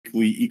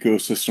weekly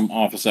ecosystem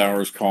office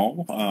hours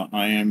call.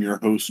 I am your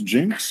host,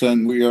 Jinx,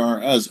 and we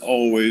are, as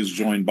always,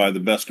 joined by the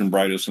best and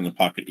brightest in the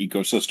Pocket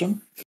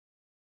ecosystem.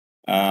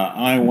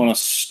 I want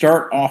to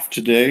start off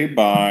today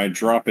by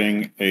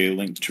dropping a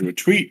link to a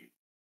tweet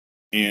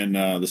in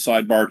the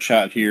sidebar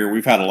chat here.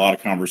 We've had a lot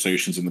of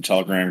conversations in the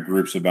Telegram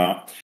groups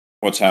about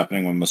what's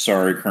happening with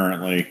Masari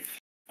currently,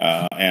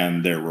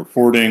 and their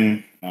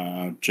reporting.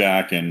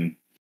 Jack and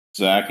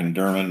Zach and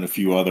Dermot and a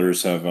few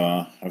others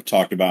have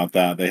talked about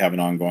that. They have an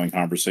ongoing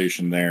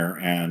conversation there,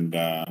 and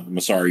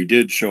Masari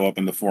did show up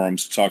in the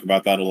forums to talk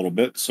about that a little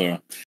bit. So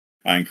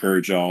I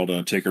encourage y'all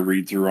to take a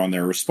read through on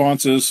their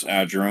responses,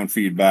 add your own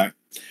feedback,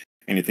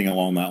 anything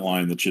along that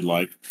line that you'd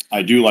like.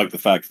 I do like the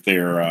fact that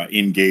they're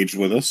engaged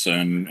with us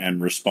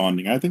and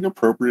responding, I think,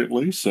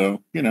 appropriately.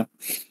 So,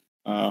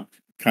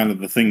 kind of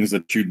the things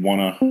that you'd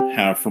want to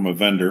have from a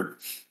vendor.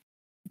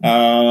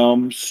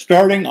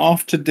 Starting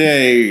off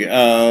today,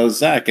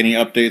 Zach, any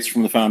updates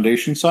from the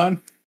Foundation side?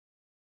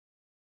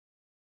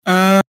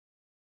 I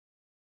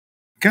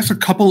guess a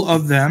couple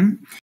of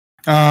them.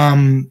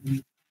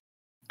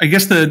 I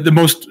guess the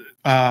most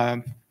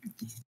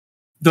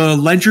the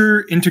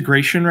Ledger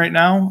integration right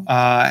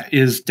now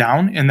is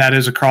down, and that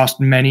is across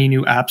many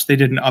new apps. They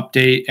did an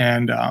update,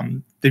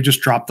 and they've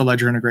just dropped the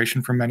Ledger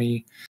integration from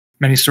many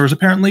stores.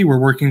 Apparently, we're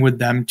working with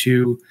them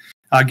to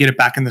get it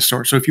back in the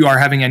store. So if you are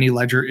having any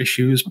Ledger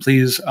issues,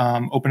 please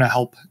open a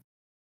help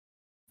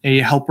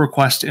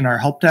request in our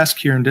help desk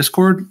here in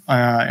Discord,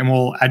 and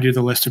we'll add you to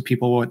the list of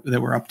people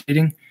that we're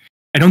updating.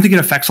 I don't think it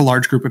affects a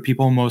large group of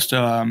people. Most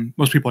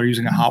people are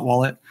using a hot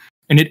wallet,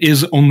 and it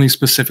is only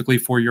specifically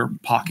for your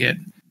Pocket,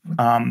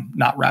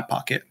 not Rat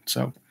Pocket.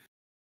 So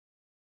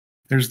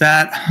there's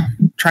that.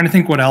 I'm trying to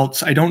think what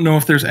else. I don't know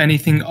if there's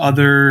anything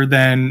other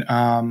than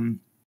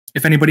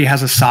if anybody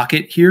has a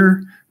socket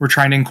here, we're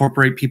trying to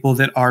incorporate people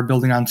that are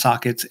building on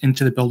sockets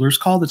into the builders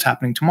call that's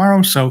happening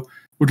tomorrow. So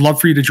would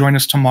love for you to join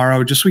us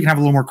tomorrow just so we can have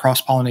a little more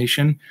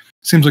cross-pollination.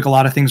 Seems like a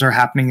lot of things are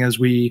happening as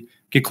we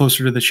get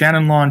closer to the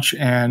Shannon launch,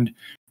 and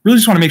really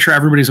just want to make sure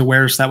everybody's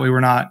aware so that way we're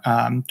not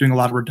doing a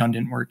lot of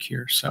redundant work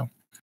here. So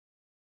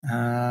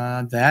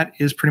that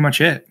is pretty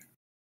much it.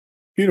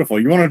 Beautiful.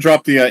 You want to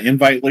drop the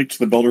invite link to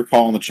the builder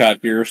call in the chat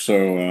here,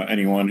 so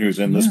anyone who's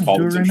in this call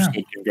that's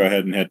interested can go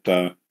ahead and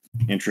hit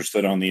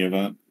interested on the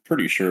event.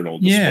 Pretty sure it'll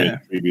display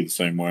the preview the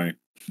same way.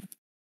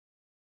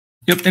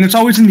 Yep, and it's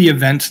always in the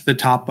event, the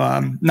top.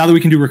 Now that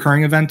we can do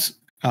recurring events,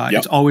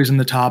 it's always in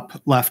the top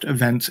left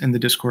events in the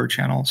Discord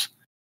channels.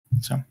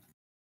 So,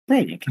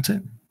 brilliant. That's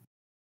it.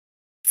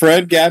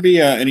 Fred, Gabby,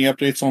 any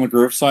updates on the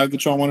Grove side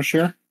that y'all want to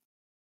share?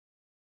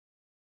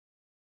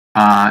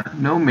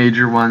 No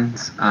major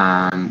ones.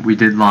 We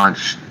did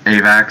launch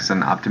AVAX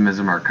and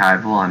Optimism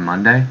Archival on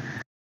Monday,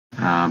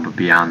 but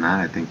beyond that,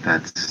 I think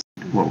that's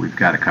what we've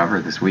got to cover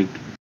this week.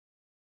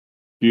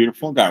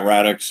 Beautiful. Got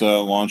Radix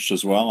launched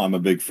as well. I'm a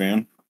big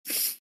fan.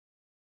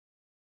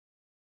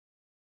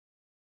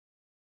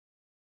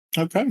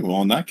 Okay,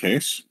 well, in that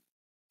case,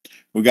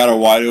 we got a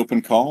wide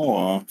open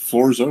call.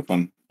 Floor's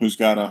open. Who's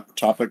got a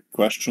topic,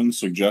 question,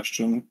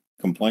 suggestion,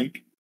 complaint,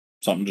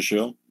 something to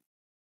shill?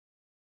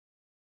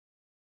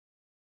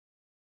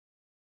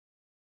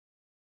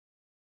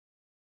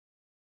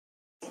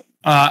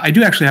 I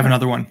do actually have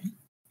another one.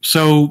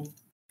 So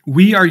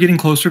we are getting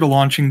closer to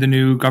launching the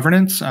new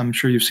governance. I'm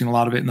sure you've seen a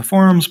lot of it in the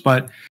forums,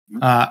 but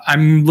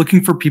I'm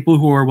looking for people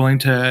who are willing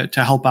to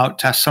help out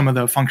test some of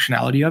the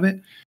functionality of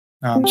it.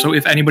 So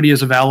if anybody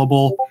is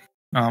available,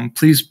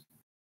 please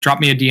drop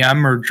me a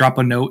DM or drop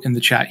a note in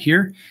the chat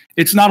here.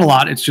 It's not a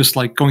lot. It's just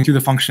like going through the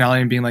functionality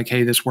and being like,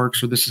 hey, this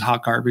works, or this is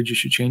hot garbage, you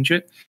should change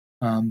it.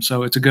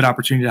 So it's a good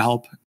opportunity to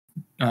help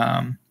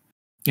kind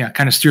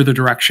of steer the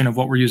direction of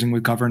what we're using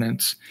with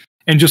governance.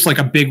 And just like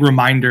a big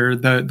reminder,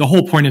 the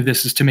whole point of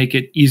this is to make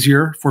it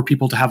easier for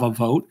people to have a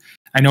vote.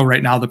 I know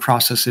right now the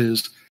process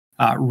is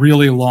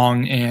really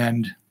long,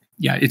 and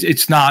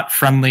it's not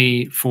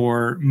friendly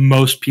for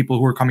most people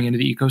who are coming into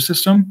the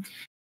ecosystem.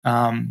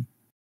 And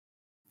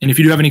if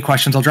you do have any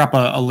questions, I'll drop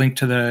a link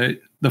to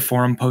the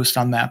forum post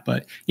on that.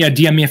 But yeah,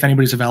 DM me if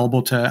anybody's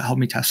available to help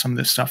me test some of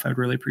this stuff. I'd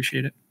really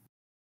appreciate it.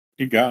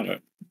 You got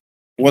it.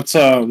 What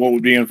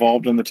would be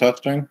involved in the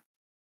testing?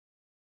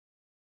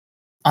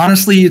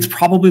 Honestly, it's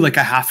probably like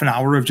a half an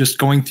hour of just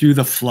going through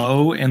the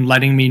flow and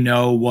letting me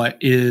know what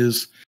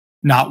is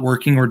not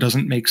working or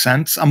doesn't make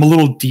sense. I'm a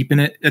little deep in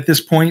it at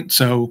this point,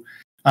 so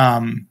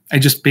I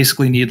just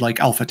basically need like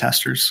alpha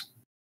testers.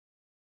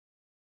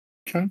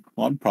 Okay,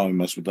 well, I'd probably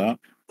mess with that.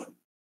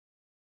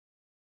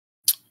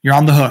 You're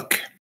on the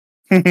hook.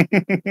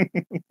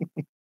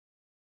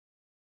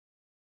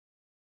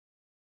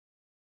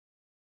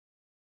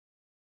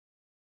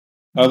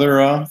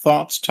 Other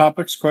thoughts,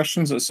 topics,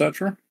 questions,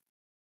 etc.?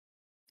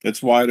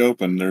 It's wide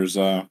open. There's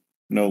no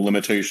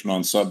limitation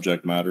on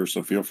subject matter,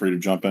 so feel free to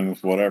jump in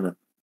with whatever.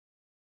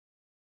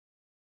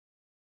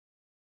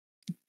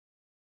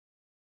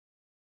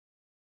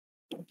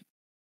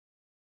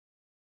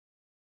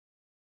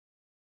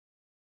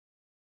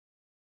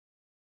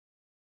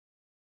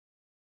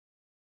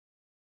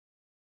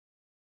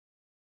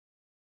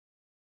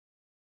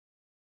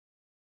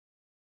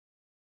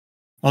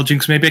 Well,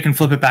 Jinx, maybe I can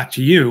flip it back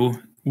to you.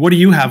 What do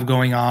you have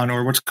going on,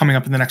 or what's coming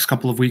up in the next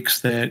couple of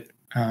weeks that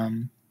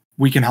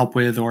we can help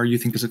with, or you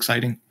think is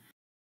exciting?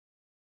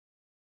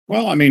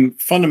 Well, I mean,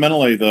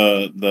 fundamentally,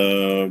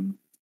 the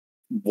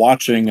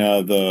watching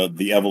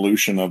the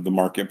evolution of the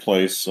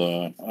marketplace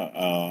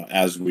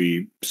as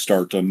we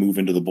start to move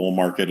into the bull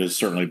market has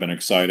certainly been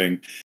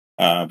exciting.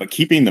 But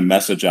keeping the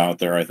message out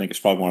there, I think, is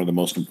probably one of the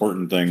most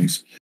important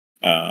things.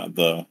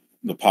 The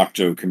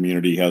POKT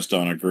community has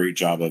done a great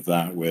job of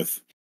that with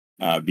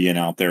being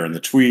out there in the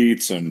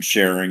tweets and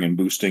sharing and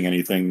boosting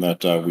anything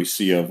that we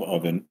see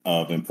of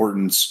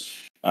importance.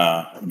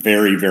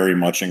 Very, very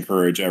much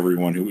encourage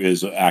everyone who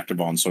is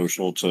active on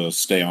social to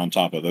stay on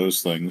top of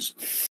those things.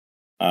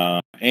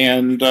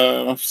 And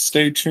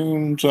stay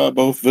tuned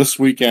both this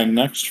week and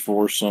next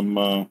for some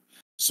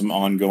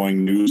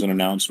ongoing news and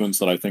announcements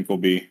that I think will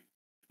be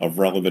of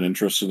relevant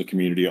interest to the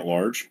community at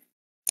large.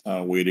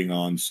 Waiting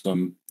on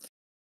some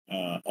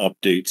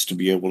updates to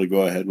be able to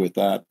go ahead with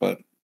that, but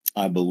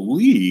I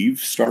believe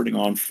starting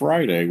on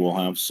Friday we'll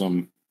have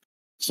some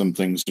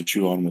things to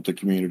chew on with the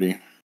community.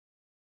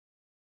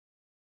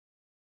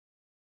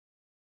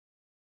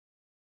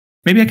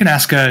 Maybe I can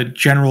ask a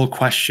general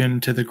question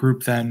to the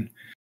group then.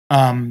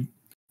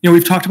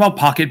 We've talked about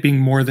Pocket being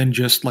more than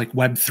just like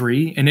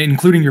Web3, and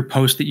including your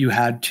post that you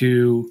had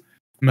to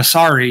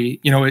Masari,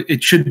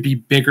 it should be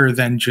bigger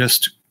than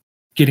just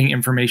getting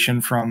information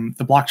from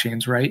the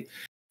blockchains, right?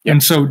 Yep.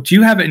 And so do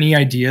you have any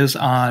ideas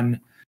on,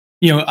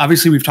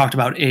 obviously we've talked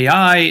about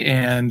AI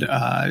and,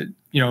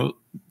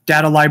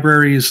 data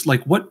libraries,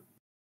 like what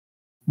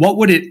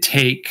would it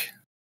take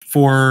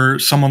for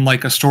someone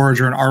like a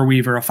Storage or an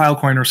Arweave or a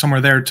Filecoin or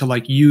somewhere there to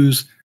like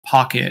use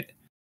Pocket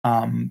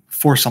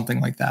for something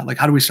like that? Like,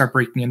 how do we start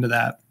breaking into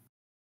that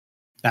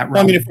realm?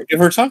 Well, I mean, if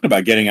we're talking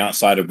about getting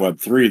outside of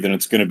Web3, then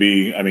it's going to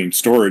be, I mean,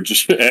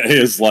 storage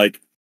is like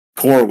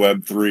core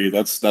Web3.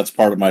 That's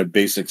part of my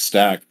basic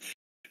stack.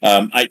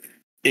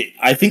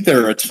 I think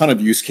there are a ton of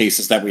use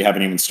cases that we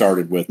haven't even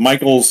started with.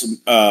 Michael's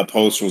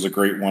post was a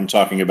great one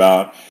talking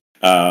about,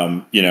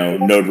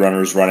 node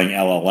runners running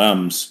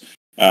LLMs.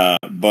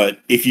 But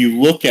if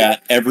you look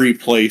at every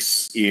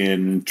place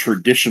in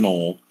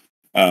traditional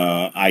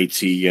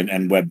IT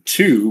and Web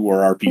 2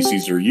 where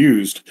RPCs are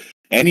used,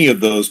 any of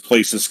those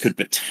places could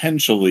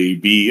potentially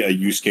be a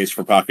use case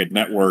for Pocket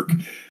Network,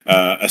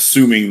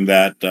 assuming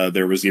that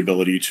there was the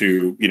ability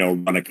to,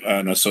 run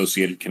an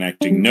associated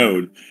connecting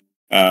node.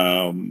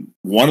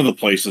 One of the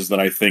places that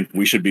I think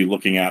we should be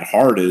looking at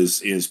hard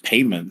is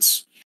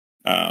payments.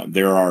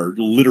 There are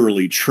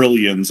literally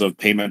trillions of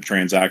payment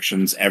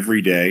transactions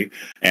every day,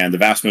 and the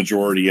vast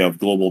majority of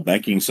global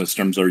banking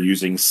systems are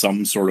using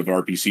some sort of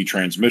RPC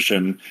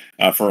transmission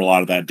for a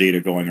lot of that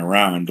data going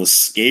around. The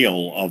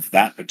scale of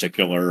that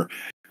particular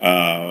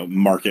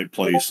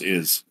marketplace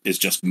is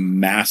just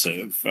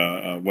massive.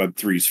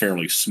 Web3 is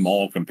fairly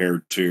small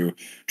compared to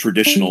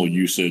traditional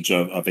usage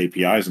of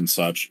APIs and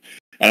such.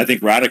 And I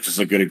think Radix is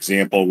a good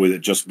example with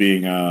it just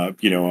being a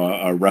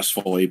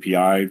RESTful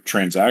API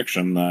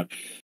transaction that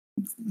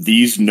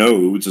these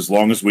nodes, as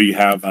long as we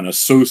have an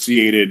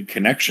associated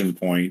connection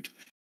point,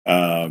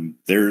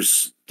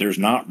 there's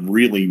not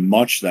really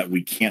much that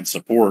we can't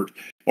support,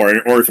 or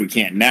if we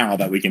can't now,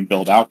 that we can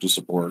build out to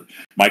support.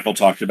 Michael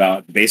talked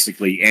about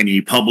basically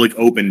any public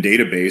open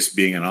database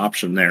being an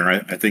option there. I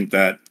think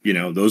that,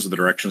 those are the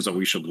directions that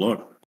we should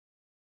look.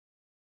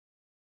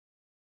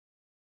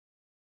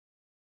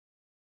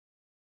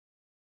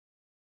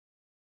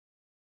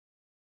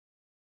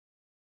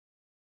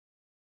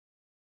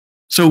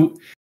 So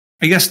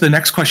I guess the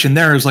next question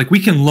there is like, we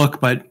can look,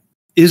 but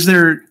is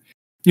there,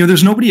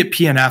 there's nobody at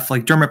PNF,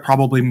 like Dermot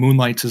probably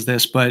moonlights as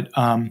this, but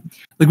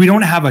like we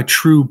don't have a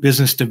true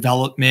business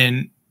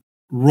development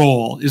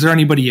role. Is there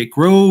anybody at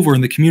Grove or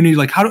in the community?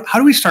 Like how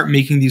do we start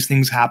making these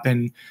things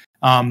happen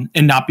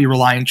and not be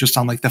reliant just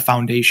on like the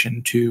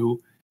foundation to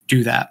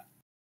do that?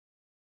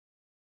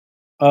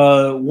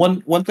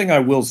 One thing I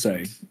will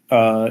say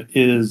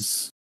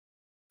is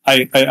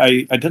I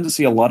tend to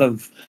see a lot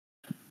of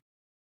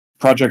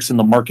projects in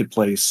the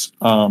marketplace,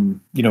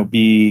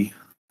 be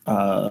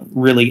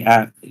really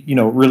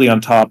really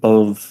on top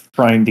of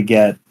trying to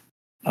get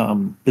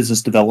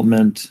business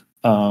development,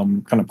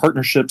 kind of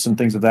partnerships and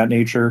things of that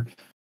nature.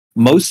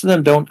 Most of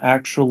them don't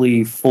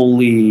actually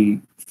fully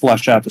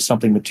flesh out to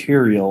something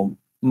material,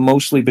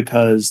 mostly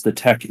because the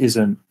tech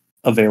isn't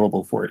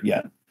available for it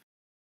yet.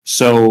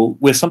 So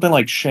with something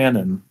like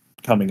Shannon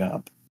coming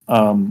up,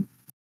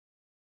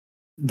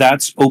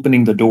 that's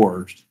opening the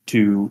door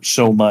to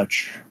so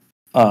much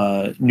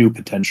new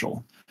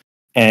potential.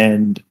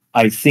 And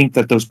I think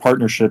that those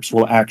partnerships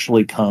will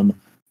actually come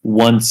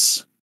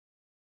once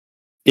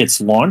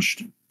it's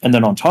launched, and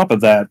then on top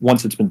of that,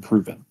 once it's been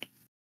proven.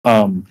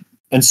 And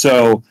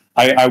so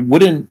I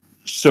wouldn't,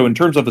 so in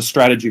terms of a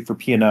strategy for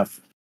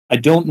PNF, I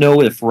don't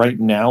know if right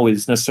now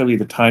is necessarily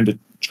the time to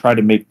try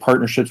to make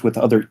partnerships with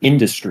other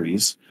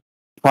industries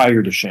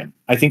prior to Shannon.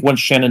 I think once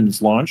Shannon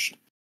is launched,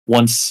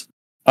 once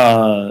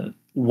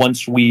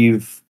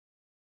we've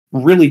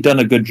really done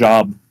a good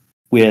job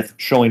with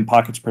showing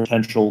Pocket's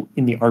potential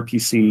in the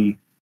RPC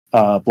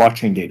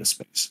blockchain data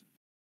space.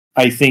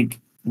 I think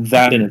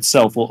that in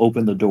itself will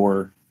open the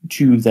door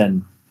to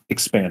then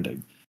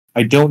expanding.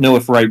 I don't know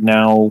if right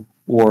now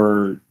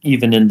or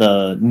even in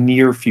the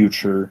near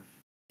future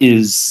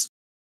is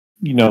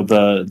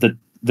the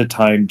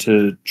time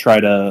to try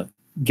to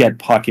get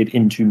Pocket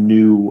into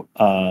new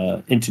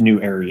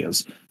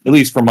areas. At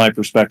least from my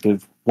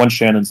perspective, once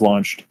Shannon's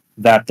launched,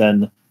 that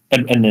then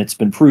and it's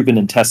been proven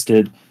and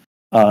tested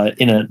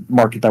in a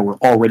market that we're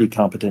already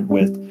competent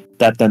with,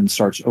 that then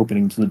starts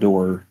opening to the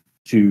door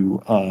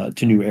to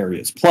new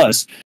areas.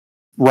 Plus,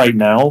 right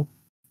now,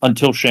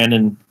 until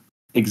Shannon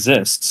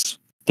exists,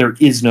 there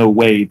is no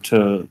way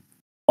to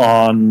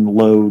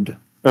onload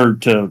or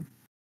to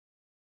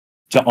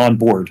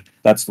onboard.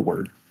 That's the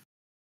word.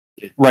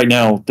 Right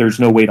now, there's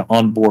no way to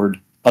onboard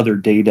other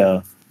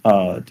data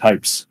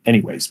types,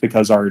 anyways,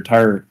 because our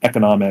entire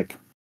economic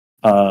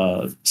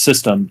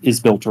system is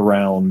built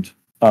around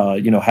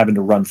having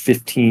to run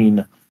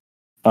 15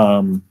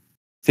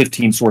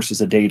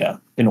 sources of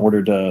data in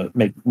order to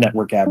make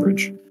network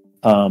average.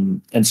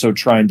 And so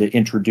trying to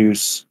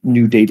introduce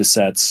new data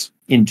sets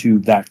into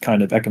that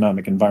kind of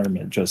economic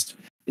environment just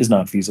is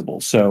not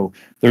feasible. So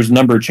there's a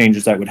number of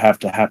changes that would have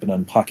to happen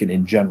on Pocket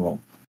in general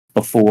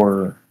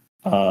before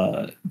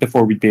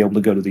we'd be able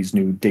to go to these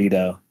new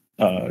data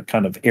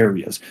kind of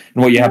areas.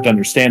 And what you have to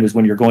understand is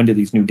when you're going to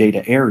these new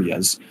data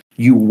areas,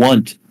 you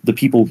want the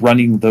people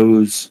running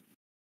those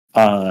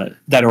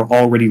that are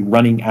already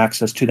running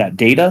access to that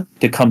data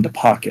to come to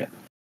Pocket.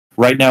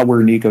 Right now,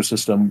 we're an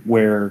ecosystem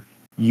where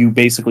you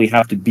basically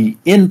have to be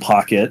in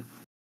Pocket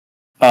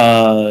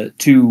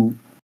to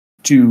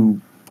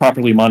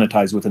properly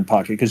monetize within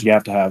Pocket, because you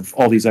have to have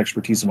all these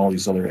expertise in all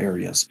these other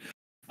areas.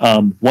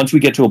 Once we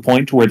get to a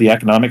point to where the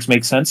economics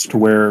make sense, to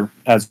where,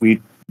 as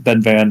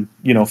Ben Van,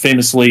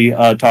 famously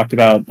talked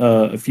about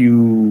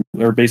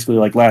basically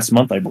like last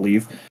month, I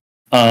believe.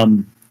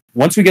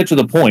 Once we get to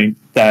the point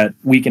that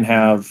we can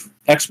have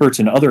experts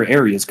in other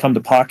areas come to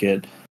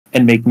Pocket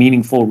and make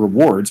meaningful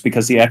rewards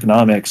because the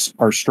economics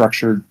are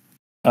structured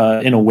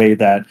in a way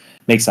that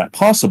makes that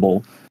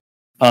possible,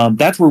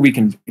 that's where we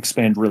can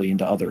expand really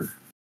into other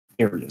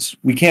areas.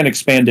 We can't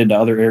expand into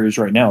other areas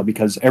right now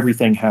because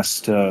everything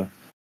has to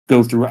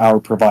go through our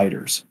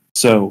providers.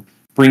 So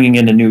bringing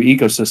in a new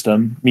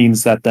ecosystem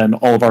means that then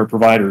all of our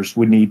providers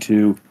would need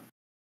to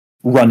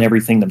run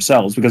everything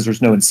themselves, because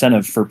there's no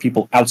incentive for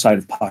people outside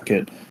of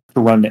Pocket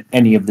to run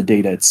any of the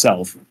data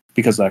itself,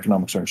 because the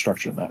economics aren't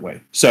structured in that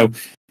way. So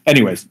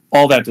anyways,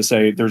 all that to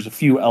say, there's a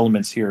few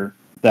elements here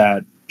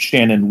that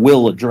Shannon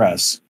will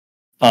address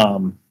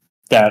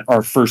that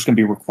are first going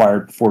to be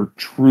required before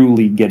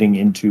truly getting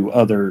into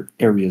other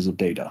areas of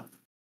data.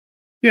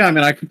 Yeah, I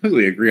mean, I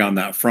completely agree on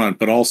that front,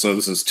 but also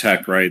this is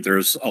tech, right?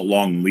 There's a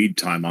long lead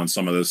time on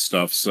some of this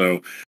stuff.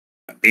 So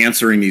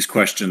answering these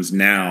questions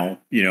now,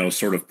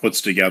 sort of puts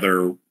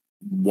together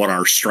what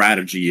our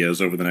strategy is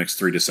over the next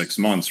 3 to 6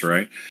 months,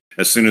 right?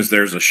 As soon as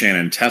there's a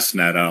Shannon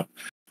testnet up,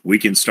 we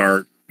can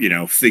start,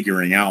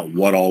 figuring out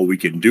what all we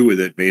can do with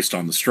it based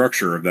on the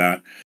structure of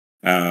that.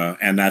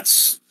 And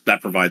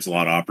that provides a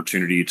lot of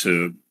opportunity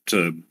to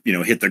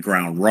hit the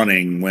ground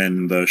running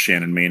when the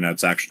Shannon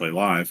mainnet's actually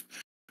live.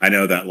 I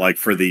know that, like,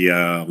 for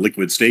the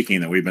liquid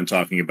staking that we've been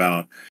talking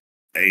about,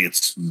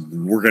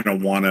 we're going to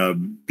want to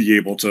be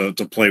able to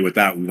play with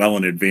that well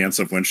in advance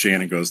of when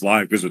Shannon goes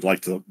live, because we'd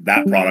like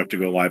that product to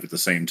go live at the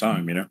same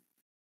time,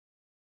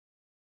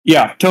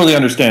 Yeah, totally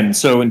understand.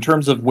 So in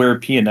terms of where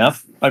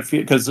PNF, I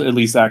feel, because at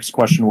least Zach's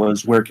question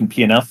was, where can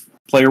PNF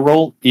play a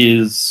role,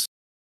 is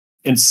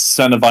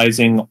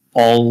incentivizing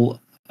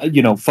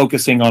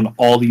focusing on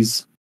all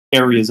these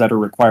areas that are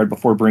required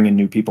before bringing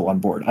new people on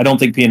board. I don't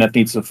think PNF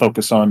needs to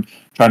focus on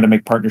trying to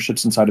make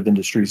partnerships inside of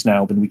industries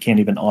now, but we can't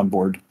even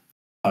onboard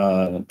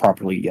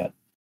properly yet,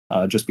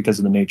 just because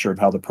of the nature of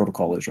how the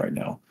protocol is right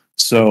now.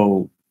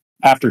 So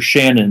after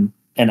Shannon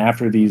and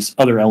after these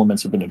other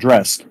elements have been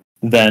addressed,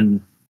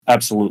 then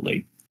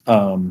absolutely,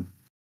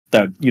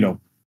 that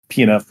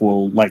PNF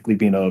will likely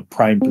be in a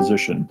prime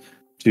position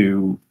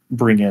to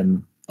bring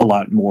in a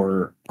lot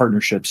more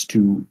partnerships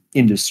to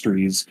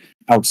industries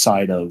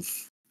outside of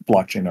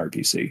blockchain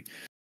RPC.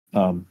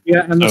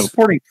 The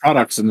supporting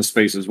products in the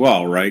space as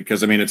well, right?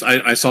 Because I mean,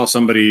 I saw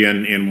somebody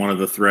in one of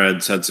the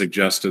threads had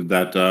suggested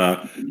that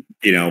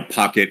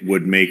Pocket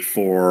would make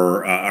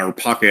for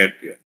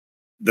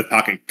the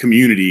Pocket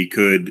community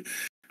could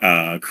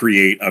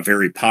create a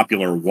very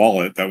popular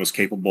wallet that was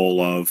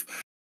capable of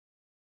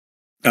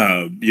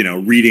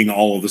reading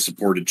all of the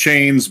supported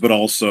chains, but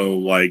also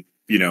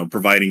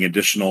providing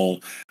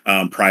additional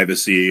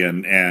privacy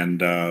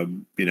and a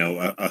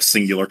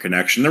singular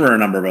connection. There were a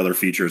number of other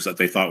features that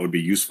they thought would be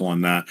useful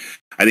in that.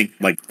 I think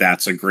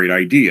that's a great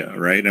idea,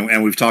 right?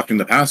 And we've talked in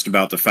the past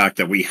about the fact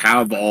that we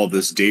have all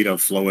this data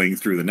flowing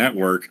through the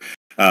network,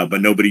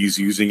 but nobody's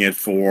using it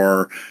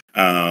for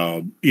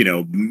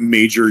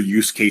major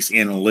use case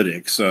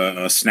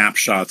analytics,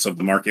 snapshots of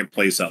the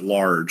marketplace at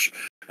large,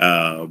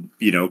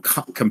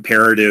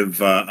 comparative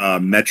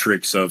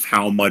metrics of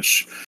how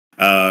much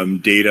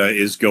data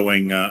is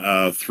going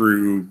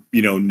through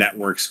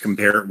networks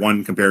compared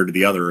to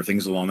the other, or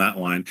things along that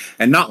line,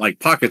 and not like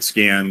Pocket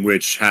Scan,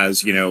 which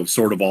has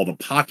sort of all the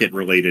Pocket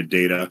related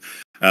data,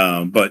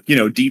 but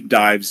deep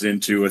dives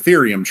into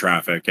Ethereum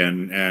traffic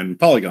and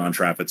Polygon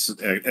traffic,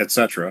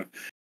 etc.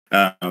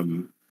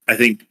 I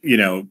think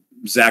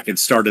Zach had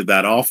started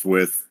that off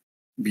with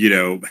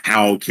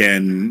how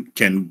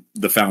can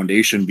the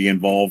foundation be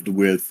involved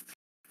with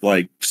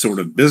like sort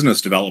of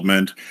business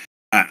development.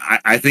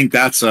 I think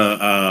that's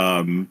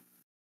that's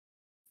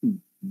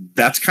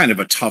kind of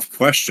a tough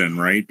question,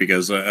 right?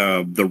 Because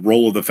the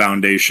role of the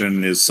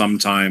foundation is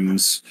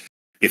sometimes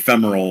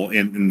ephemeral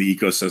in the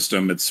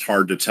ecosystem. It's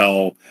hard to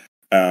tell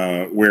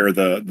where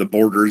the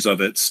borders of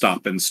it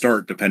stop and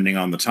start depending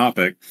on the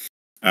topic.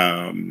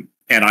 And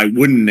I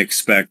wouldn't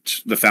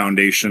expect the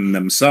foundation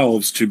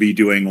themselves to be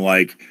doing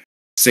like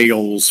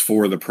sales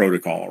for the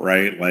protocol,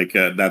 right? Like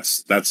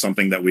that's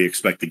something that we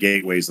expect the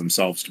gateways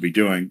themselves to be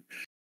doing.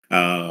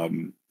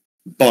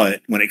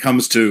 But when it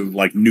comes to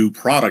like new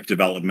product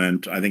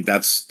development, I think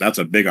that's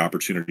a big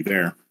opportunity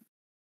there.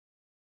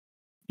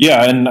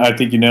 Yeah, and I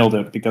think you nailed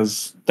it,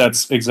 because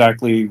that's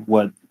exactly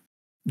what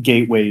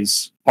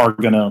gateways are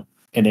going to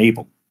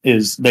enable.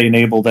 Is they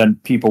enable then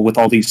people with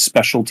all these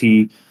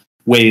specialty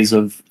ways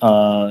of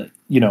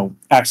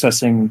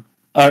accessing,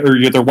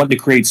 or they're wanting to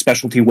create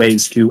specialty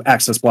ways to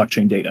access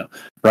blockchain data,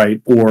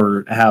 right?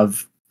 Or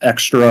have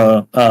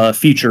extra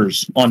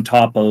features on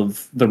top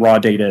of the raw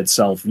data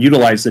itself,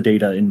 utilize the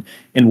data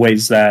in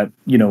ways that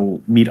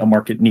meet a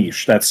market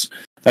niche. That's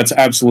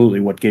absolutely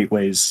what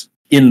gateways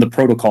in the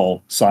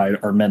protocol side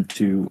are meant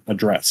to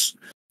address.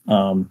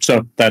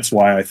 So that's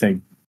why I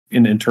think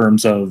in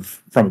terms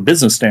of, from a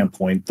business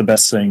standpoint, the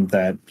best thing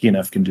that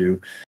PNF can do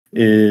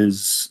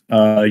is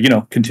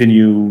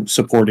continue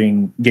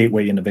supporting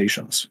gateway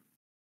innovations.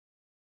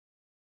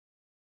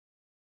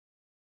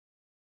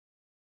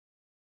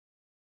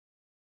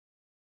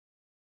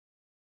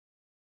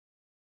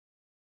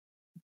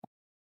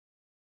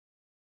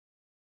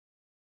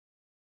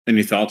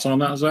 Any thoughts on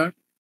that, Zach?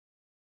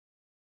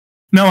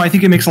 No, I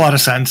think it makes a lot of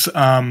sense.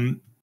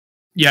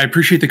 Yeah, I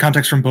appreciate the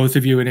context from both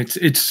of you, and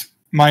it's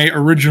my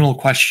original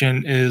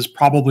question is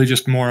probably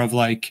just more of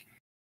like,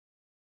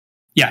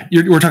 yeah,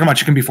 we're talking about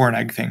chicken before an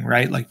egg thing,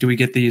 right? Like, do we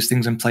get these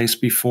things in place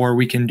before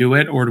we can do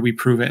it, or do we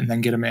prove it and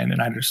then get them in?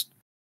 And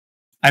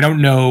I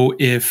don't know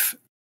if,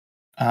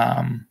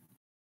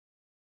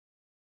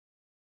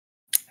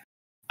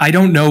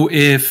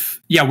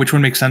 which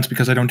one makes sense,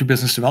 because I don't do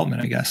business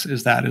development, I guess,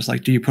 is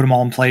like, do you put them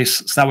all in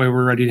place so that way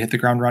we're ready to hit the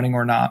ground running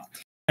or not?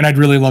 And I'd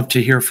really love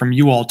to hear from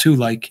you all too.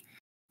 Like,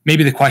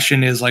 maybe the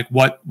question is like,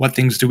 what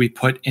things do we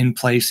put in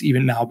place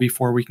even now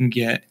before we can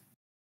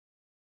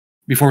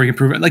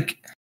prove it? Like,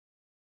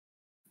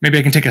 maybe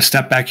I can take a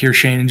step back here,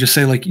 Shane, and just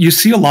say, like, you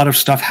see a lot of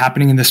stuff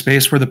happening in the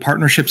space where the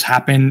partnerships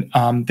happen,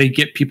 they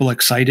get people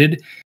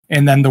excited,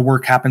 and then the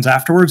work happens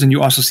afterwards. And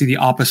you also see the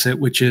opposite,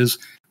 which is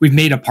we've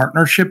made a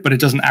partnership, but it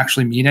doesn't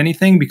actually mean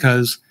anything,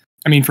 because,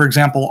 I mean, for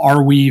example,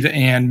 Arweave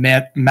and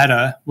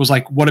Meta was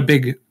like, what a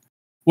big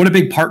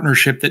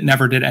partnership that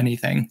never did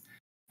anything.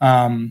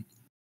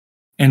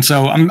 And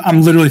so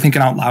I'm literally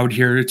thinking out loud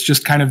here. It's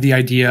just kind of the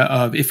idea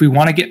of, if we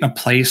want to get in a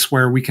place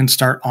where we can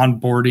start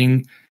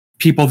onboarding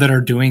people that are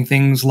doing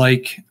things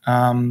like,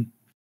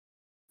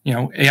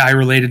 AI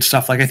related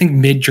stuff. Like, I think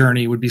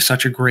Midjourney would be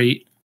such a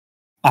great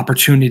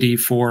opportunity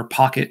for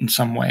Pocket in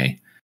some way.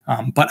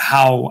 But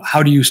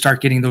how do you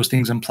start getting those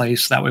things in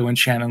place? That way, when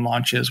Shannon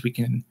launches, we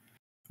can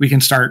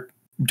start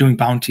doing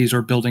bounties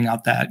or building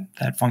out that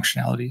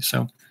functionality.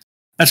 So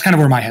that's kind of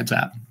where my head's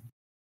at.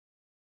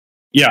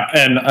 Yeah,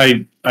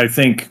 and I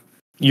think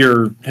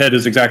your head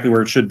is exactly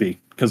where it should be,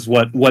 because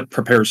what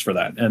prepares for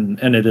that, and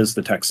it is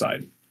the tech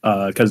side.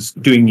 Because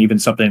doing even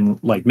something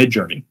like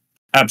Midjourney,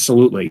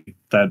 absolutely,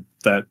 that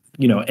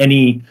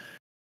any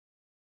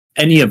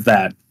of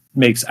that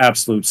makes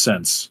absolute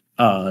sense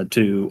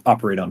to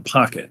operate on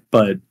Pocket.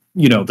 But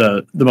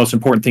the most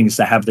important thing is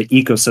to have the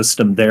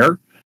ecosystem there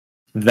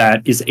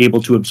that is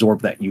able to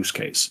absorb that use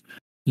case.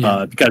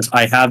 Yeah. Because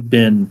I have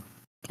been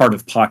part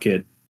of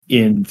Pocket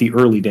in the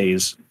early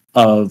days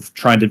of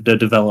trying to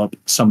develop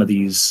some of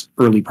these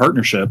early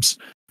partnerships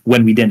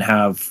when we didn't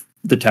have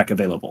the tech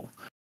available.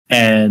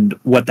 And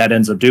what that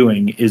ends up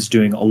doing is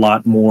doing a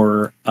lot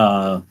more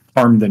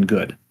harm than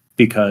good,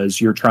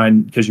 because you're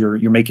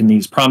making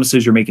these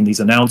promises, you're making these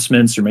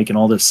announcements, you're making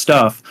all this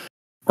stuff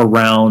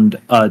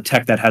around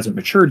tech that hasn't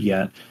matured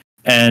yet.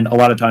 And a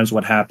lot of times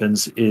what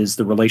happens is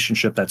the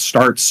relationship that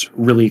starts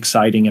really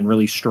exciting and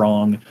really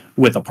strong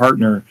with a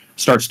partner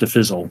starts to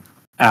fizzle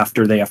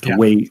after they have to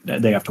wait.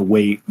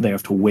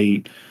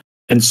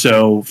 And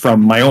so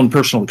from my own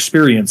personal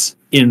experience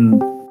in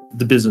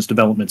the business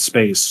development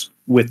space,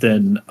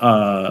 within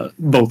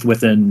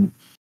within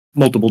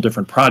multiple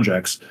different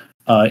projects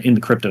in the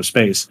crypto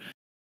space,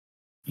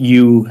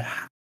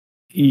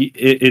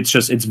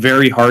 it's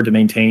very hard to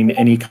maintain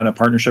any kind of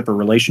partnership or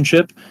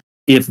relationship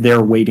if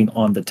they're waiting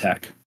on the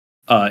tech.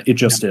 It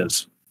just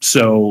is.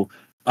 So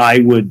I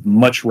would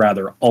much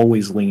rather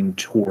always lean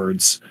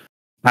towards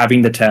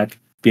having the tech,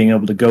 being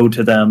able to go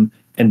to them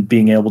and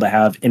being able to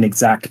have an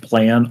exact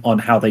plan on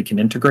how they can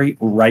integrate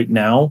right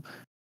now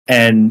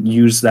and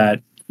use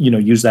that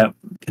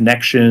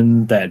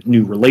connection, that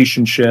new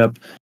relationship,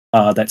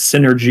 that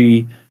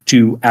synergy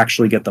to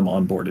actually get them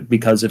onboarded.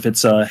 Because if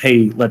it's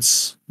hey,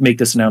 let's make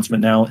this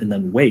announcement now and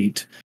then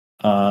wait,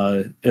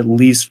 at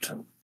least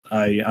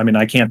I mean,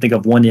 I can't think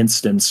of one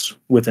instance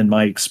within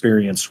my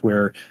experience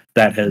where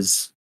that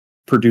has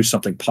produced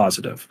something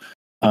positive.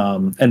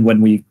 And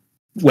when we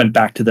went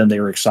back to them, they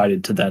were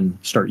excited to then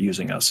start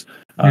using us,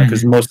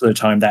 because most of the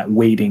time that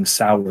waiting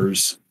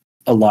sours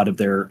a lot of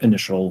their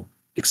initial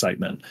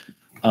excitement.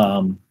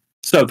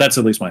 So that's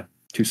at least my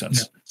 2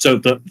 cents. Yeah.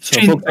 So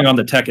focusing on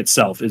the tech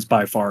itself is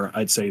by far,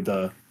 I'd say,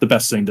 the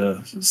best thing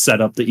to set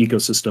up the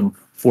ecosystem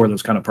for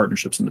those kind of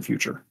partnerships in the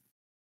future.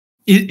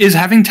 Is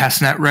having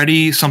testnet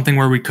ready something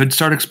where we could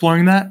start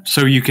exploring that,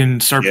 so you can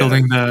start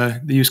building the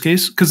use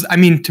case? Because I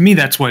mean, to me,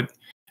 I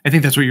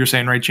think that's what you're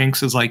saying, right,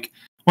 Jinx? Is like,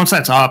 once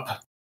that's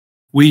up,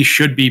 we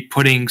should be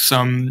putting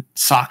some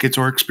sockets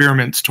or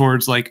experiments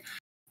towards like,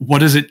 what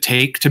does it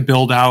take to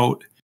build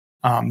out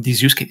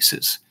these use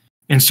cases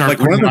and start. Like,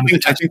 one of the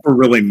things I think we're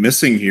really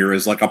missing here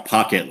is like a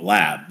Pocket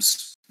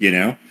Labs,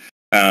 because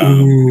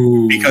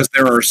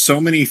there are so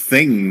many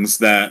things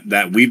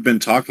that we've been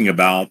talking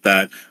about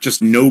that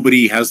just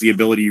nobody has the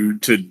ability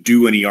to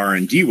do any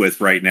R&D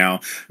with right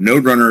now.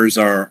 Node runners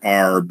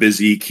are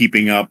busy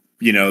keeping up,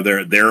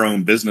 their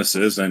own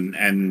businesses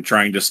and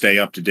trying to stay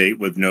up to date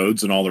with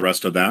nodes and all the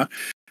rest of that.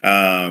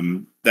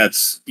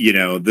 That's,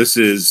 this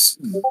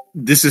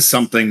is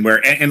something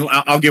where, and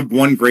I'll give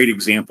one great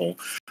example.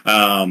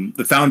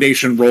 The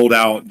foundation rolled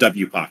out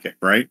WPocket,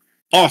 right?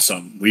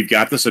 Awesome. We've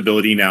got this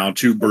ability now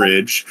to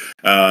bridge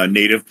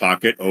native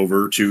Pocket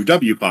over to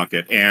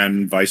WPocket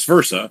and vice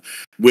versa,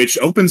 which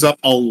opens up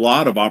a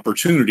lot of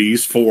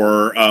opportunities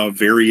for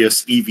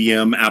various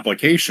EVM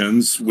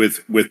applications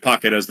with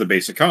Pocket as the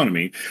base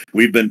economy.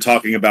 We've been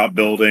talking about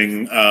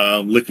building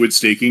liquid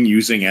staking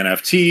using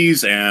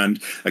NFTs and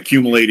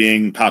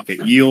accumulating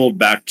Pocket yield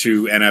back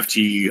to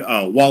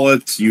NFT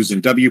wallets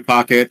using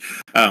WPocket.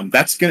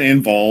 That's going to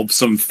involve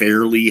some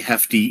fairly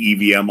hefty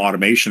EVM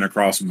automation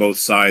across both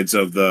sides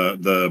of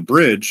the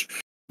bridge,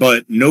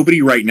 but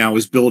nobody right now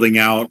is building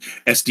out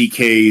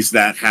SDKs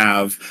that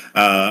have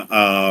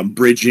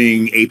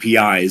bridging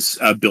APIs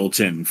built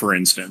in, for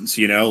instance.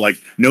 Like,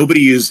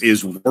 nobody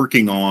is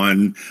working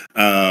on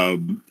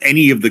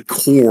any of the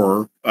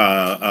core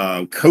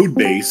code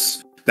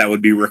base that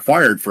would be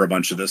required for a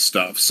bunch of this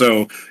stuff.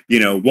 So,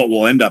 what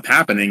will end up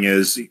happening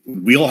is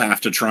we'll have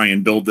to try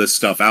and build this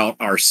stuff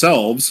out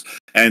ourselves,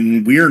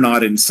 and we're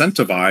not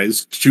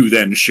incentivized to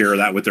then share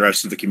that with the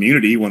rest of the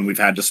community when we've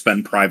had to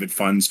spend private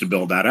funds to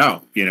build that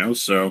out,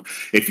 So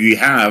if you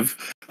have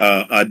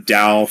a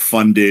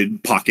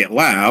DAO-funded Pocket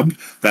Lab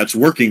that's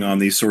working on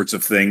these sorts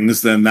of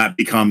things, then that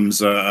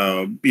becomes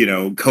a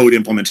code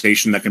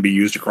implementation that can be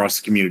used across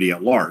the community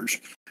at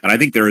large. And I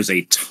think there is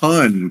a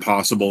ton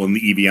possible in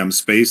the EVM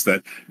space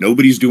that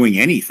nobody's doing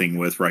anything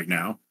with right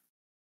now.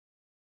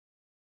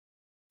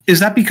 Is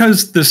that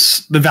because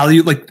the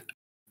value, like,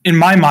 in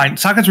my mind,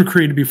 sockets were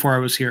created before I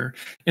was here.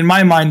 In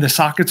my mind, the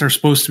sockets are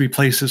supposed to be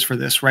places for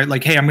this, right?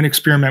 Like, hey, I'm going to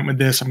experiment with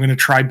this. I'm going to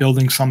try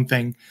building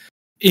something.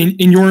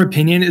 In your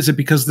opinion, is it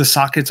because the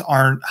sockets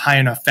aren't high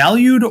enough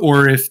valued,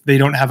 or if they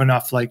don't have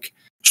enough like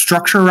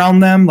structure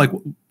around them? Like,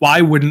 why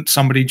wouldn't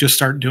somebody just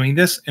start doing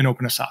this and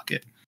open a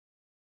socket?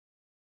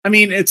 I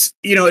mean, it's,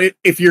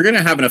 if you're going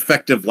to have an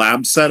effective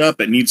lab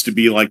setup, it needs to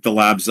be like the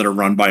labs that are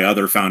run by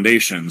other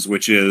foundations,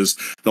 which is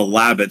the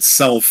lab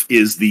itself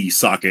is the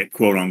socket,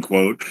 quote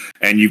unquote.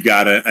 And you've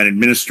got an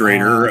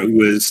administrator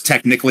who is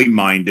technically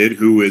minded,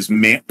 who is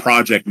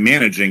project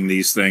managing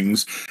these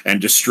things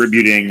and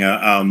distributing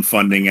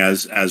funding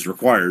as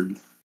required.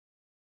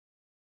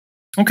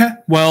 Okay.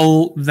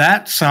 Well,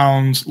 that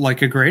sounds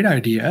like a great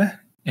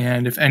idea.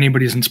 And if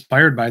anybody's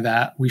inspired by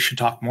that, we should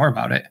talk more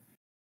about it.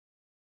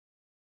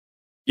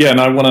 Yeah,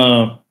 and I want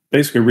to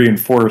basically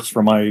reinforce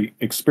from my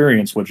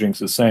experience what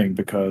Jinx is saying,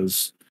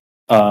 because,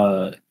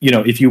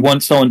 if you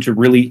want someone to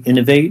really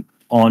innovate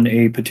on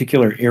a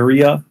particular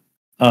area,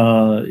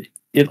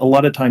 it a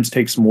lot of times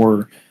takes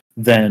more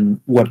than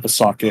what a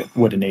socket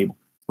would enable,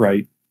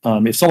 right?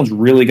 If someone's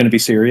really going to be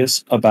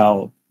serious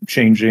about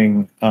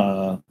changing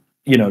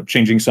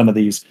some of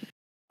these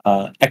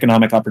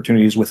economic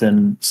opportunities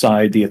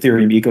inside the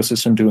Ethereum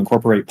ecosystem to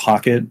incorporate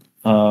Pocket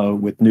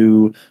with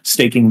new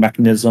staking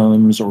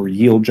mechanisms or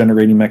yield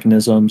generating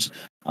mechanisms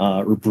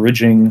or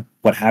bridging,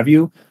 what have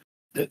you,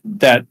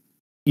 that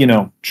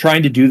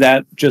trying to do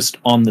that just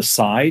on the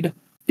side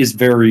is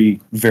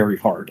very, very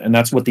hard. And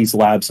that's what these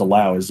labs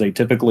allow, is they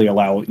typically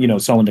allow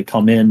someone to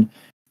come in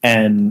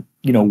and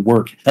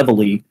work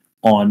heavily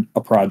on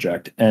a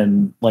project,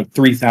 and like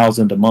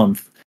 3,000 a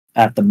month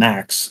at the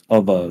max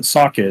of a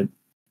socket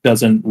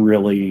doesn't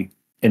really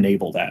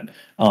enable that.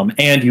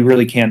 And you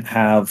really can't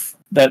have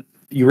that.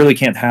 You really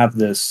can't have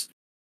this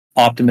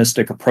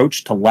optimistic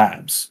approach to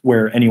labs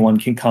where anyone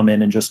can come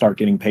in and just start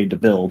getting paid to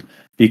build.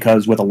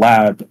 Because with a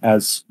lab,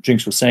 as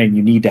Jinx was saying,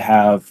 you need to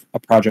have a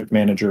project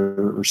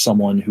manager or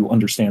someone who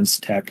understands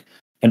tech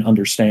and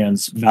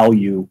understands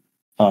value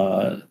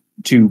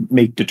to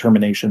make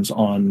determinations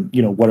on,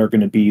 what are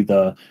going to be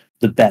the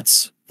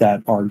bets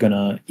that are going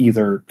to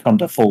either come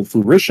to full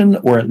fruition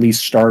or at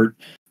least start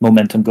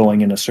momentum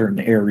going in a certain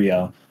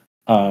area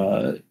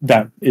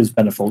that is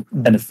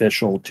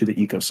beneficial to the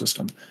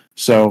ecosystem.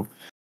 So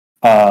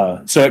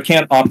it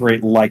can't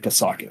operate like a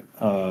socket.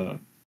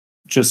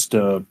 Just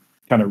to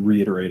kind of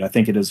reiterate, I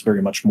think it is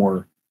very much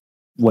more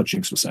what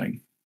Jinx was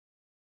saying.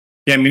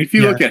 Yeah, I mean, if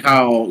you look at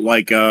how,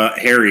 like,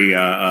 Harry,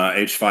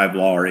 H5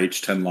 law or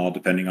H10 law,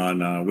 depending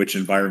on which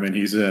environment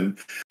he's in,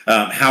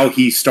 how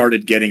he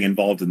started getting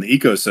involved in the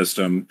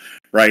ecosystem,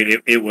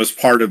 right? It was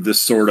part of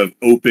this sort of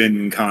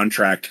open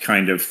contract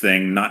kind of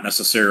thing, not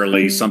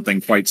necessarily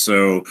something quite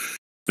so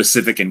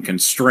specific and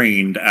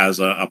constrained as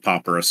a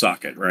pop or a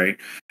socket, right?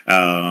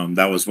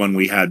 That was when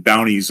we had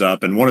bounties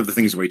up, and one of the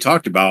things that we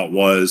talked about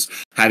was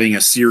having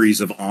a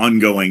series of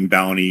ongoing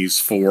bounties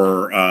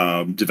for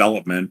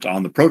development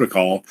on the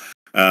protocol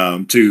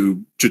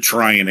to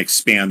try and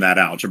expand that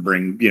out, to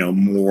bring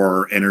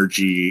more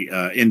energy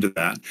into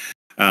that.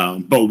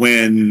 But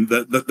when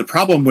the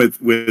problem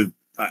with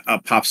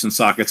pops and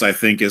sockets, I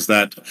think, is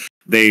that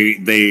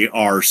they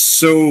are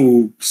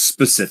so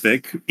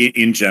specific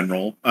in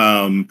general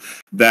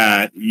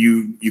that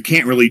you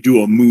can't really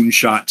do a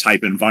moonshot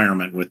type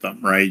environment with them,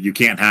 right? You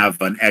can't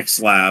have an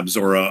X Labs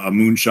or a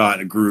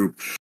moonshot group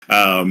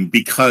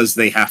because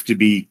they have to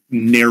be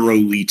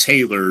narrowly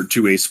tailored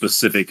to a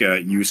specific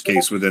use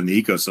case within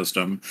the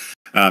ecosystem.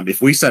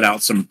 If we set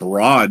out some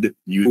broad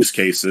use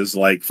cases,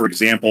 like, for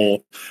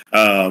example,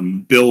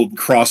 build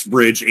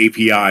cross-bridge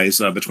APIs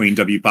between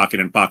WPocket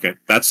and Pocket,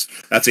 that's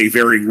a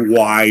very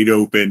wide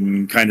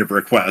open kind of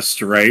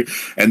request, right?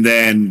 And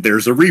then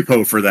there's a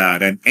repo for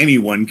that, and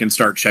anyone can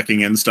start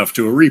checking in stuff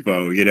to a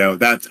repo.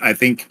 That, I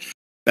think,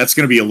 that's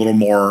going to be a little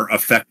more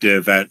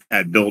effective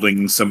at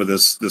building some of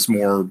this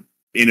more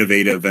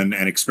innovative and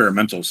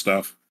experimental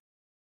stuff.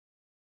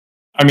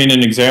 I mean,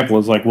 an example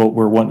is like what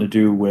we're wanting to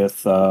do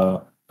with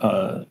a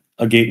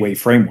gateway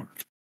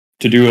framework.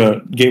 To do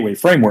a gateway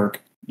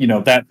framework,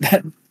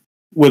 that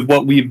with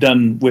what we've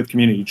done with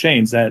community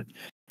chains,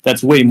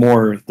 that's way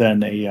more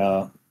than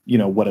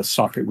what a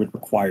socket would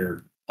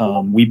require.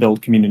 We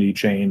build community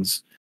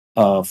chains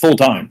full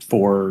time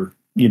for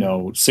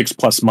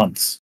 6+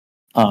 months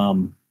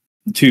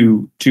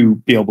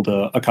to be able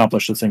to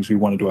accomplish the things we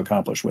wanted to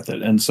accomplish with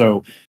it. And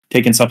so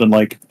taking something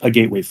like a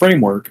gateway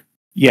framework,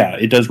 yeah,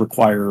 it does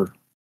require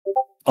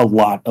a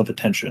lot of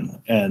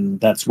attention. And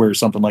that's where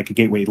something like a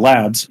Gateway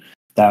Labs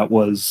not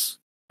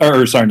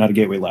a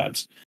Gateway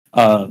Labs.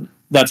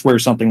 That's where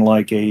something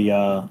like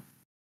a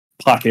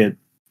Pocket,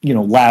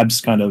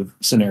 Labs kind of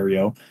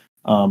scenario.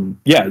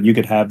 You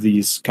could have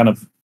these kind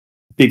of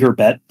bigger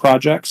bet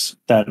projects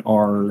that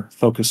are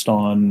focused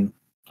on,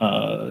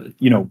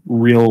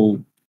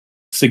 real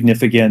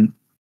significant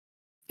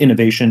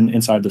innovation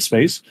inside the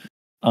space.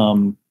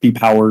 Be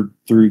powered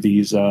through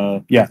these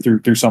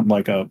through something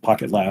like a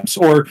Pocket Labs,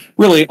 or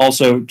really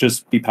also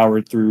just be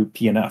powered through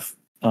PNF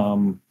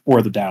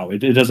or the DAO.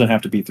 It doesn't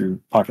have to be through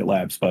Pocket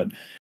Labs, but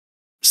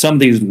some of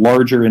these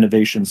larger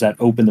innovations that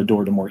open the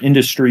door to more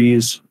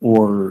industries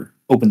or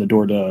open the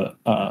door to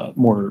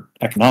more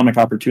economic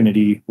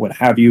opportunity, what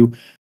have you,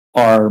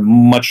 are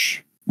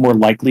much more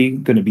likely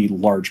going to be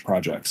large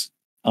projects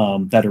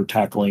that are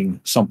tackling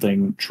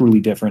something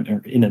truly different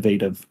or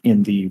innovative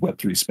in the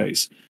Web3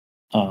 space.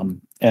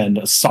 And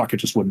a socket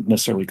just wouldn't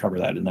necessarily cover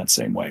that in that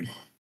same way.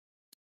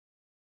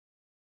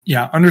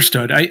 Yeah,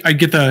 understood. I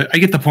get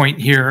the point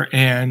here,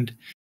 and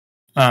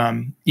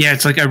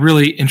it's like a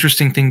really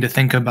interesting thing to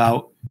think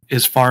about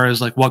as far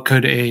as like what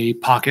could a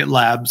Pocket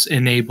Labs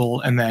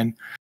enable, and then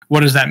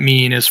what does that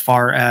mean as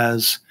far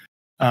as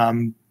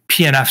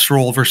PNF's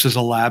role versus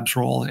a labs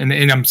role. And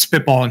I'm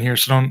spitballing here,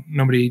 so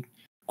nobody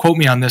quote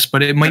me on this,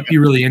 but it might be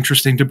really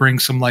interesting to bring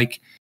some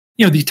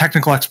the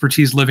technical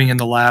expertise living in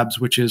the labs,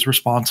 which is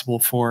responsible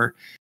for,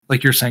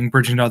 like you're saying,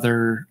 bridging to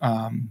other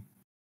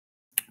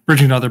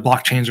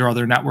blockchains or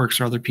other networks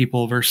or other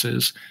people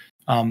versus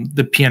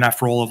the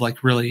PNF role of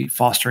really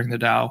fostering the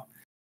DAO.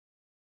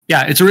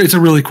 Yeah, it's a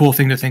really cool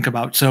thing to think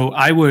about. So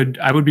I would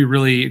be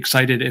really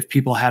excited if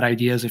people had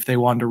ideas, if they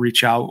wanted to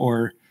reach out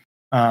or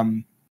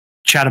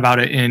chat about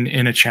it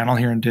in a channel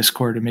here in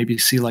Discord, and maybe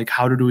see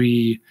how do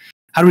we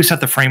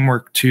set the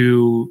framework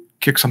to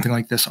kick something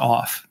like this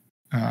off.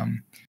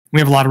 We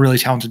have a lot of really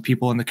talented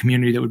people in the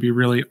community that would be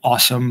really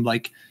awesome,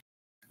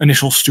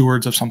 initial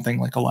stewards of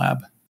something like a lab,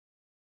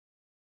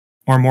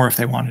 or more if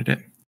they wanted it.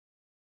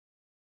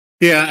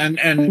 Yeah,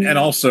 and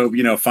also,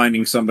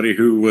 finding somebody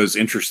who was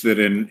interested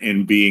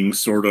in being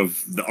sort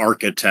of the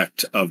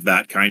architect of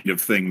that kind of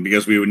thing,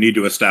 because we would need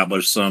to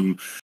establish some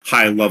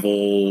high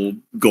level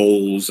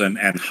goals and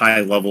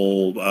high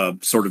level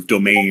sort of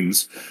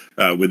domains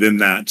within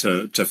that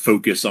to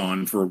focus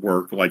on for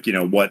work,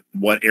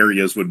 what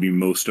areas would be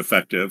most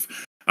effective.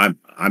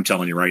 I'm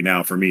telling you right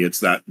now, for me, it's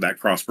that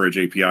cross-bridge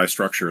API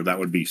structure that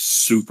would be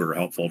super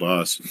helpful to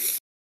us.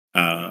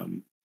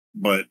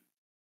 But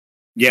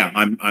yeah,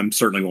 I'm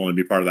certainly willing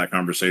to be part of that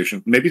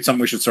conversation. Maybe it's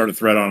something we should start a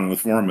thread on in the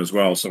forum as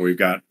well, so we've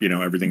got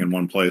everything in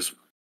one place.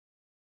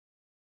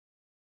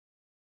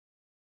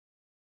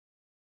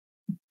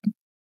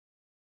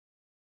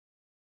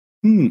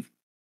 Any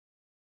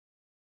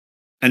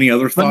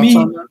other thoughts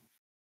on that?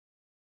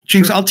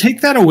 Jinx, sure. I'll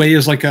take that away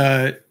as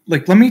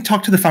let me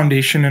talk to the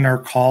foundation in our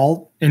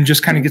call and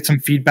just kind of get some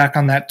feedback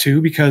on that too,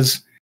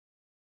 because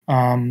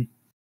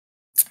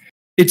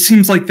it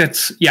seems like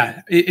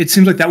it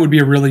seems like that would be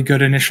a really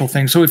good initial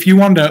thing. So if you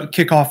wanted to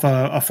kick off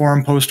a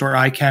forum post, or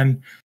I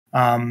can,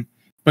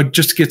 but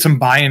just to get some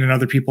buy-in and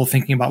other people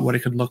thinking about what it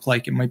could look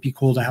like, it might be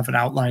cool to have an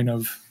outline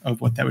of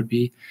what that would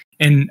be.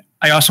 And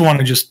I also want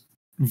to just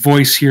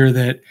voice here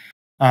that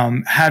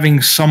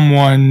having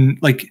someone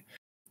like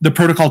the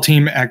protocol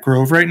team at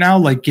Grove right now,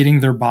 like getting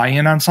their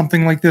buy-in on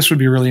something like this would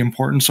be really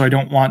important. So I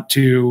don't want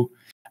to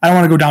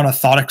go down a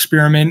thought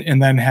experiment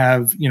and then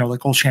have,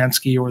 like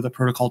Olshansky or the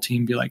protocol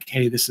team be like,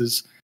 hey, this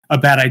is a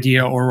bad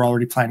idea, or we're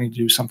already planning to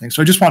do something.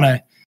 So I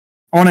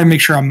want to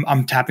make sure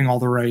I'm tapping all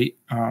the right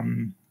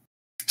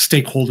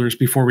stakeholders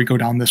before we go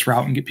down this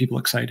route and get people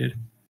excited.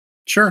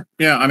 Sure.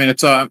 Yeah. I mean,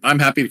 it's I'm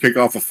happy to kick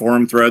off a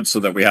forum thread so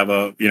that we have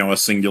a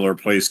singular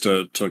place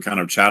to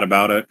kind of chat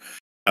about it,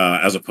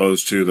 as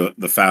opposed to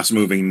the fast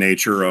moving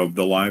nature of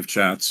the live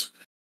chats.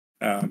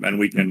 And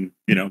we can,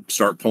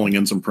 start pulling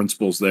in some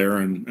principles there,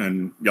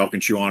 and y'all can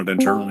chew on it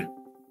internally.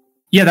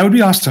 Yeah, that would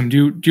be awesome.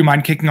 Do you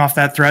mind kicking off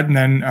that thread, and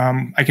then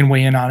I can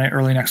weigh in on it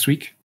early next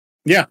week?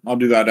 Yeah, I'll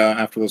do that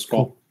after this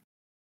call. Cool.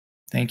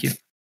 Thank you.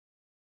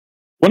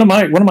 One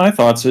of my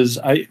thoughts is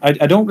I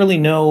don't really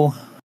know.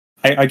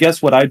 I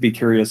guess what I'd be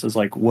curious is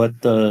like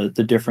what the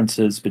difference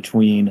is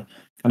between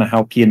kind of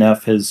how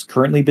PNF has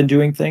currently been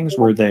doing things,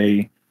 where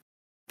they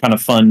kind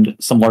of fund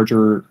some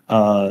larger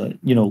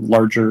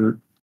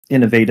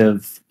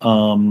innovative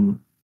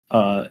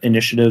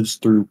initiatives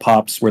through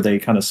POPs, where they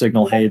kind of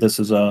signal, hey, this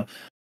is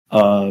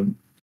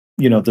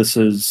this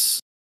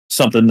is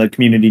something the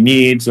community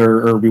needs,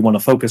 or we want to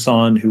focus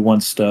on, who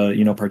wants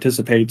to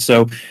participate.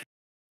 So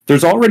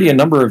there's already a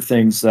number of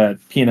things that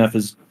PNF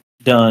has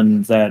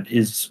done that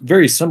is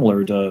very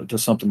similar to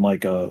something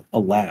like a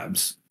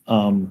labs.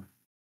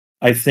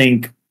 I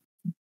think,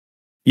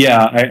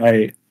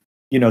 I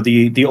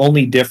the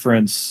only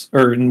difference,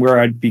 and where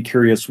I'd be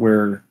curious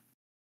where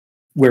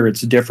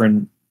it's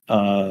different,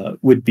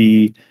 would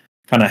be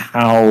kind of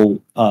how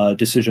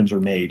decisions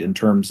are made in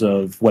terms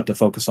of what to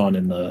focus on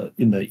in the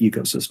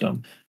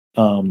ecosystem.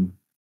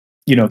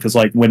 Because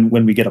like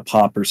when we get a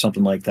pop or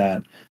something like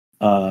that,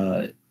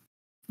 I'm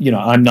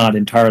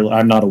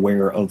not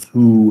aware of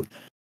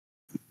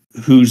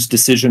whose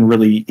decision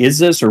really is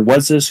this, or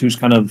was this, who's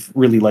kind of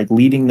really like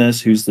leading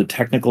this, who's the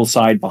technical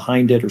side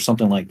behind it, or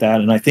something like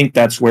that. And I think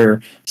that's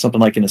where something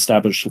like an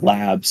established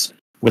labs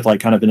with like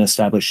kind of an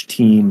established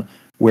team,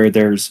 where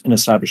there's an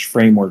established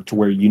framework to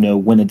where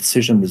when a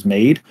decision was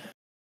made,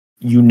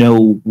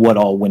 what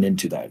all went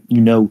into that,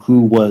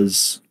 who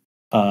was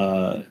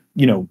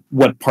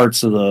what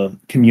parts of the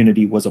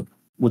community was a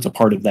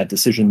part of that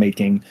decision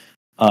making,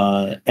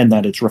 and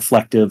that it's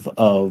reflective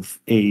of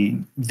a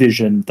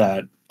vision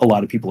that a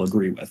lot of people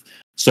agree with.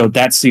 So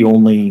that's the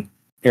only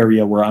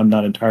area where I'm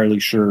not entirely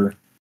sure,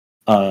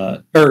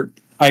 or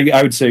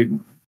I would say,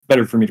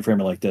 better for me to frame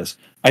it like this.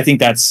 I think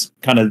that's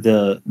kind of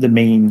the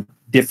main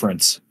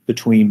difference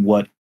between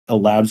what a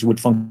labs would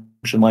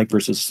function like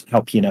versus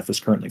how PNF is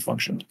currently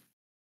functioned.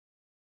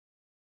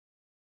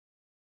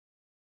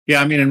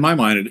 Yeah, I mean, in my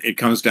mind, it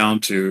comes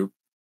down to,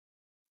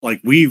 like,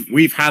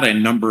 we've had a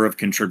number of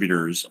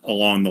contributors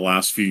along the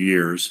last few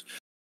years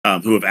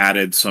who have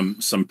added some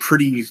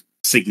pretty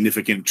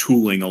significant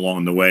tooling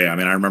along the way. I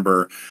mean, I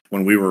remember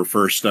when we were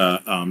first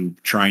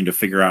trying to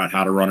figure out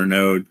how to run a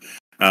node,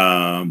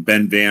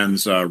 Ben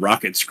Van's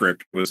rocket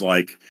script was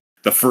like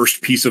the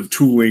first piece of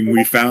tooling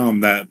we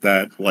found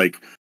that like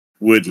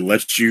would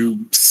let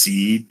you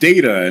see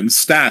data and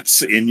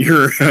stats in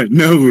your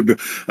node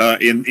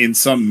in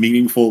some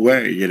meaningful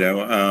way,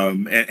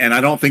 and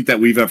I don't think that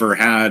we've ever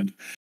had,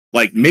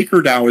 like,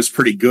 MakerDAO is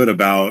pretty good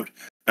about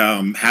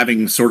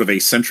having sort of a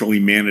centrally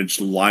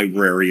managed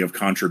library of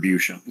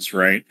contributions,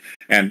 right?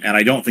 And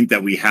I don't think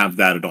that we have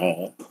that at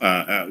all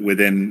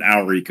within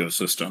our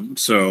ecosystem.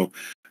 So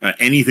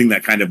anything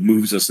that kind of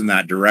moves us in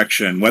that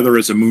direction, whether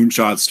it's a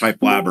Moonshots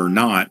type lab or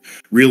not,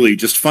 really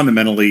just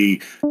fundamentally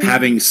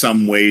having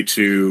some way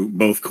to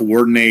both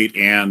coordinate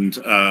and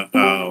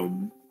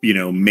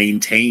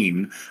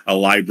maintain a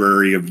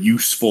library of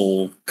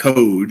useful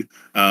code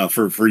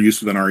for use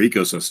within our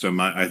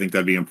ecosystem. I think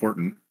that'd be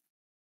important.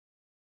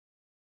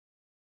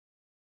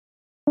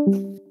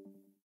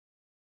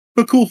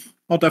 But cool.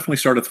 I'll definitely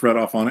start a thread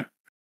off on it.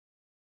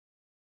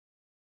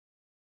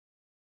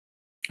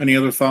 Any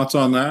other thoughts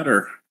on that,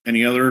 or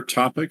any other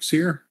topics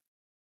here?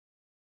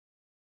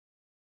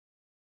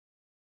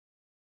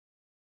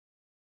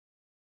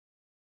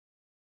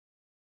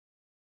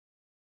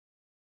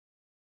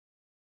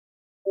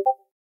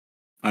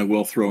 I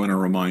will throw in a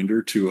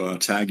reminder to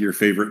tag your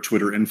favorite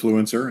Twitter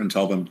influencer and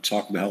tell them to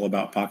talk the hell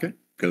about Pocket,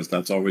 because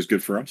that's always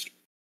good for us.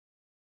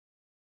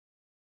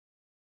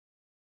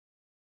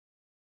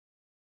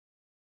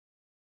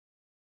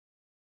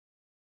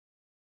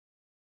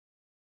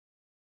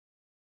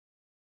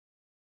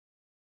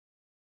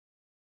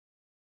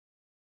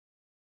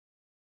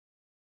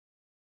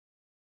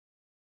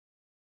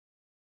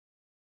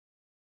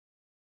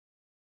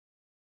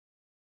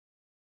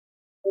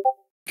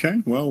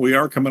 Okay, well, we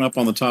are coming up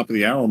on the top of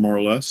the hour, more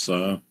or less.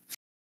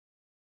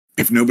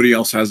 If nobody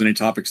else has any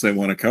topics they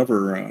want to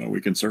cover,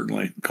 we can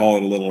certainly call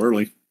it a little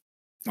early.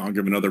 I'll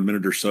give another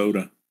minute or so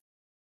to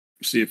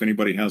see if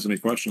anybody has any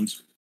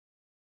questions.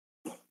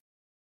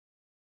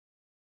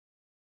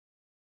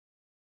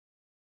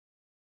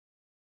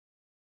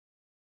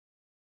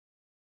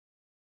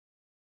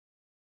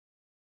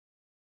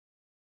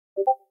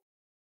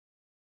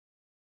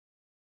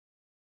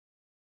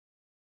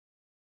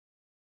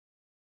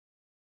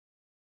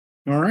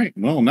 All right.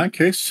 Well, in that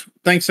case,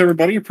 thanks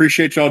everybody.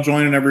 Appreciate y'all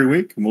joining every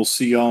week. And we'll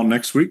see y'all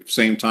next week.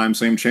 Same time,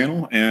 same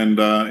channel. And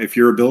if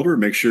you're a builder,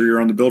 make sure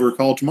you're on the builder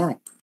call tomorrow.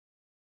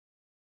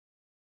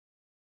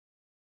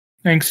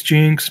 Thanks,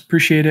 Jinx.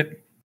 Appreciate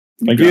it.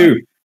 Thank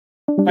you.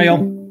 Bye,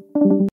 y'all.